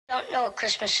Don't know what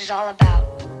Christmas is all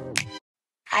about.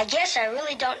 I guess I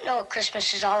really don't know what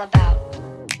Christmas is all about.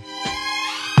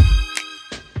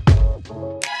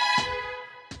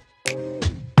 Isn't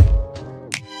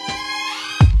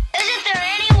there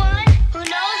anyone who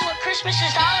knows what Christmas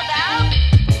is all about?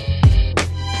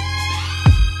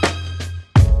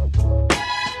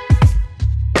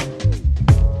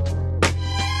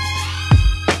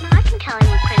 I can tell you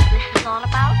what Christmas is all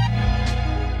about.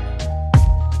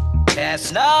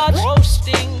 Chestnuts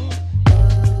roasting,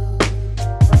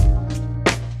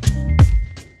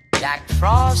 Jack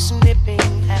Frost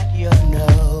nipping at your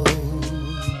nose.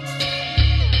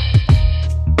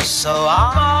 So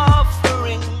I'm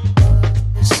offering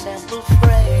this simple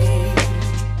phrase.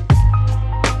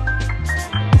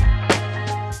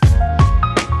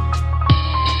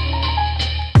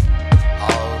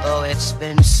 Although it's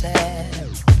been said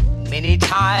many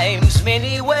times,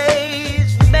 many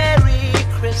ways, Merry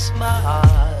Christmas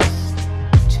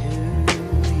to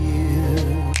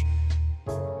you.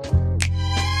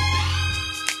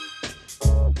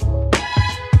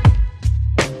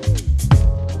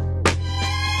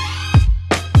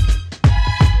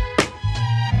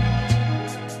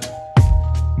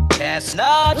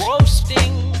 Chestnut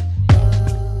roasting,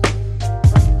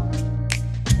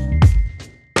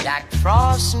 Jack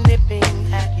Frost nipping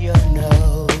at your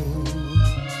nose.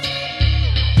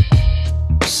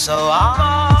 So I'm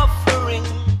offering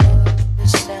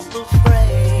this simple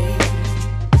phrase.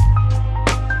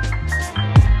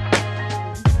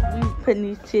 We putting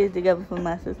these chairs together for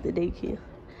my sister daycare,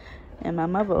 and my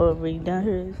mother already done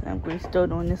hers. I'm going to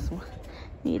start on this one.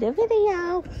 Need a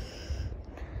video.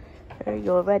 There you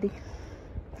go, ready.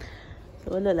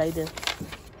 So it look like this.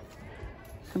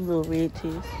 Some little red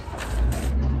chairs.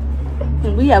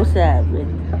 And we outside,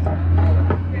 ready.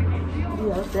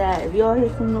 We outside. If y'all hear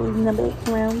some noise in the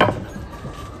background,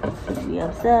 we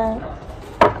outside.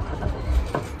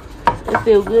 It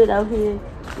feels good out here.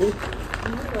 I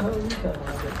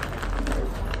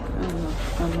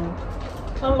don't know.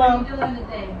 Hello. How you doing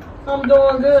today? I'm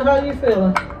doing good. How you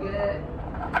feeling? Good.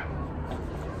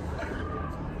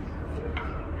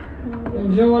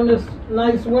 Enjoying this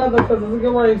nice weather because it's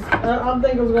getting ready. I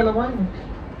think it's gonna rain.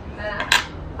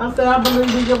 I said I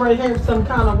believe we get ready to have some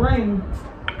kind of rain.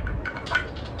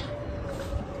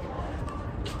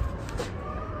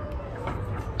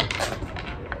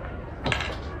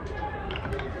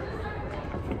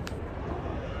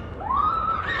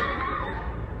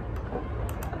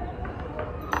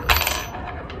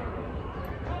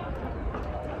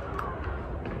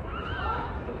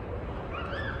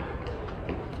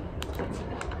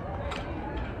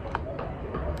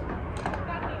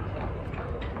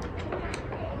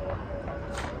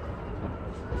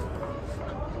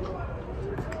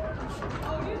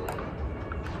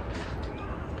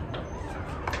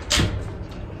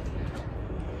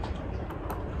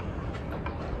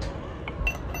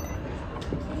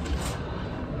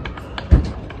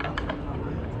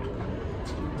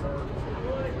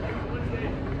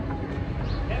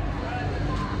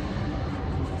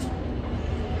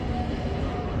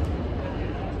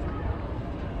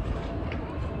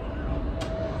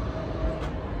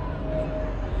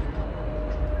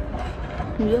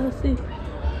 Y'all see?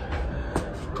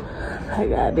 I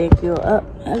gotta back you up.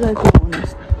 I gotta go on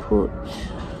this porch.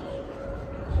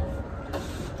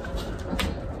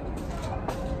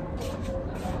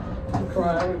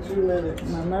 Cry every 2 minutes.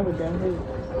 My mother done here.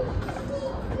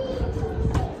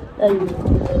 There you go.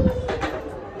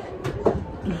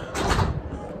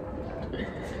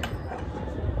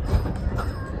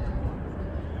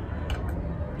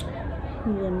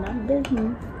 Yeah, my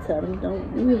business. Tell them don't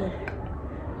do that.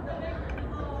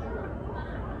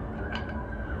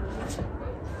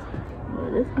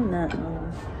 This one not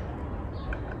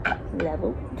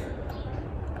leveled.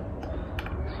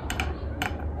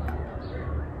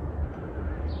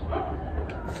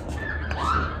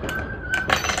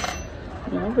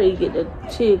 Yeah, I'm ready to get the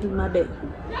chips in my bag.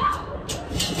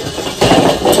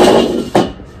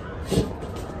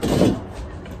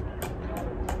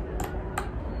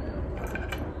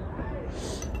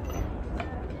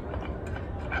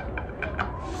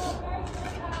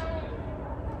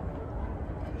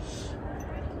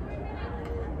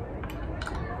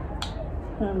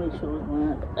 I'll make sure it's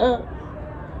lined up.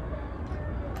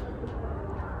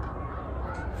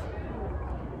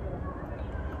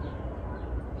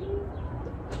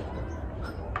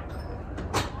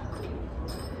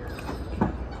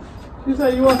 You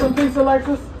say you want some pizza,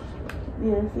 Alexis?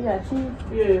 Yes, you got cheese?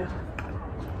 Yeah.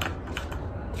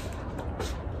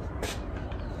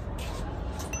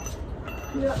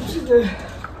 Yeah, she did.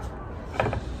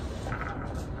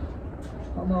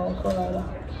 I'm all cut out.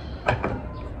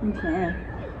 You crying.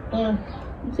 Yeah.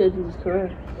 You said you was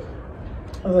crying.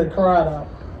 I said cried out.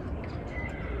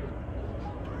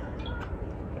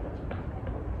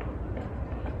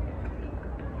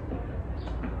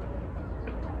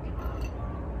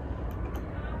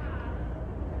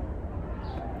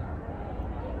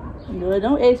 No,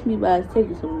 don't ask me why it's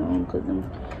taking so long, because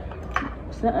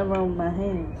something wrong with my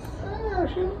hands. Yeah,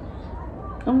 shoot.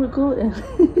 I'm recording.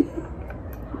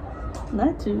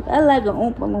 Not to. I like an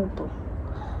oompa loompa.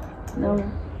 No.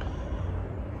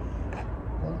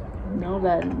 Don't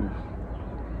lie to me.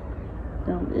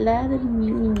 Don't lie to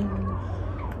me.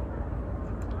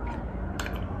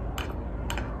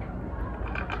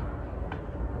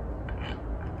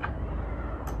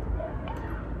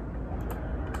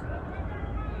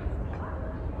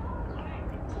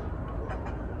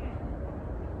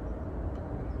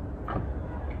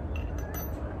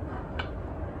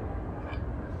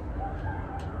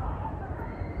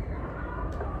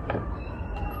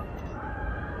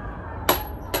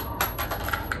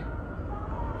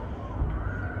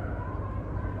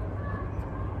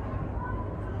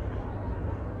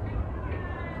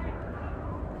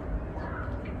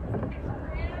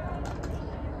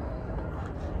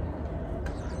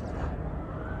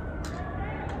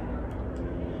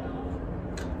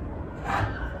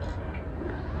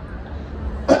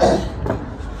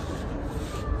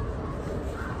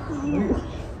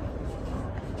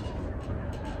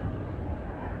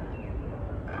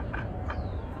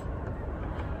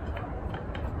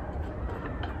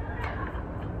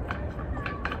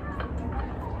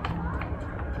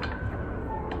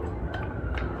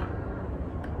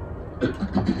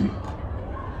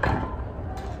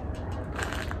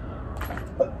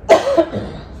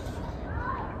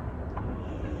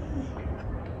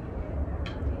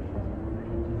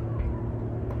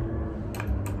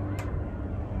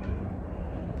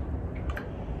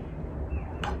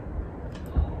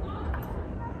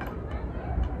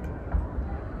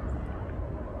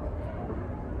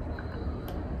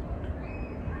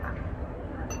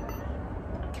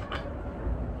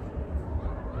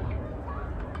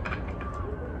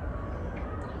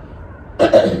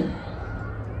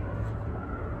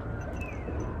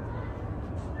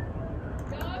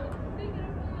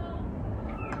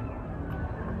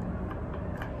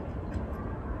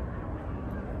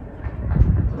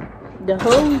 The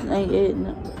hose ain't adding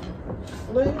up.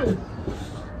 Please.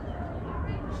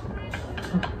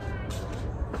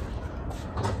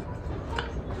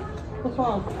 What's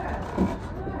wrong?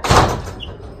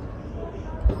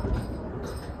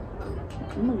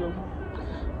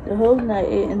 The hose not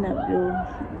adding up, yo.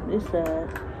 This side.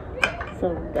 So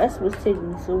that's what's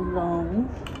taking me so long.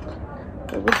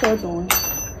 So what y'all doing?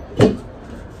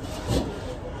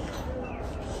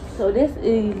 So this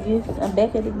is, I'm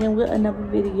back at it again with another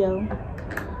video.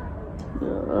 You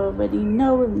already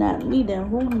know, if not me, then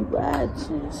who you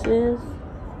watching, sis?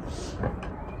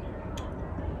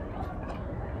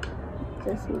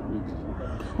 That's what we do.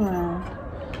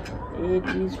 Add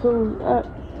these holes up. I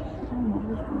don't know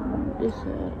what's going on with this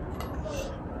side.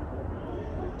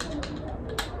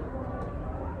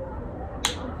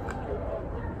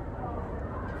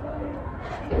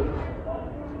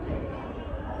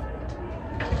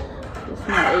 It's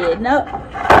not adding up.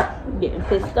 I'm getting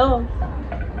pissed off.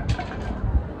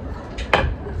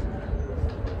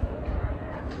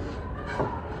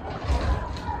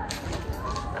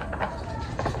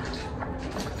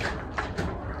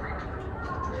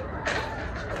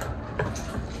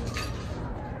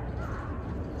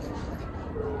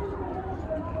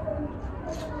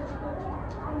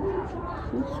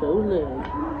 She's so late.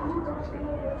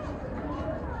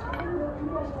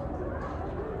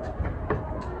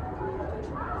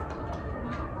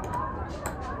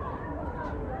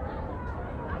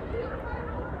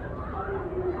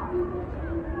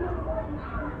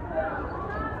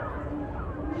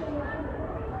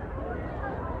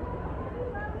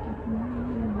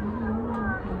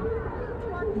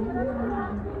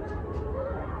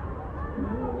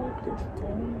 This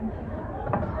time.